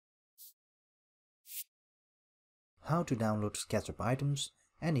how to download SketchUp items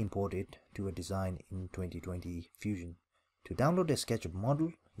and import it to a design in 2020 Fusion. To download a SketchUp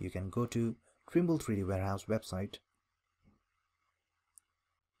model, you can go to Trimble 3D Warehouse website.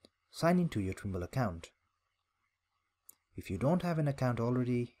 Sign into your Trimble account. If you don't have an account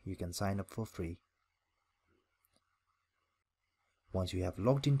already, you can sign up for free. Once you have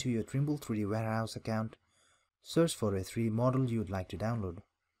logged into your Trimble 3D Warehouse account, search for a 3D model you would like to download.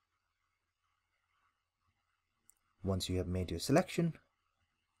 Once you have made your selection,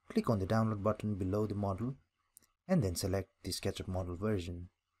 click on the download button below the model and then select the SketchUp model version.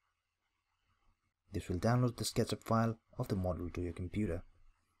 This will download the SketchUp file of the model to your computer.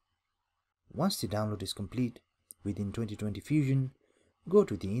 Once the download is complete, within 2020 Fusion, go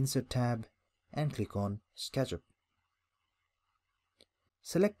to the Insert tab and click on SketchUp.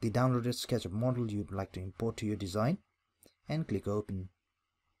 Select the downloaded SketchUp model you'd like to import to your design and click Open.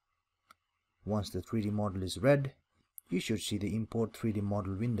 Once the 3D model is read, you should see the Import 3D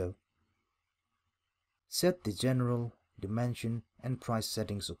Model window. Set the general, dimension and price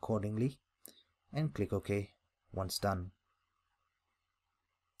settings accordingly and click OK once done.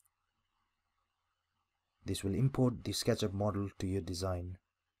 This will import the SketchUp model to your design.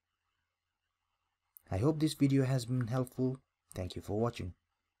 I hope this video has been helpful. Thank you for watching.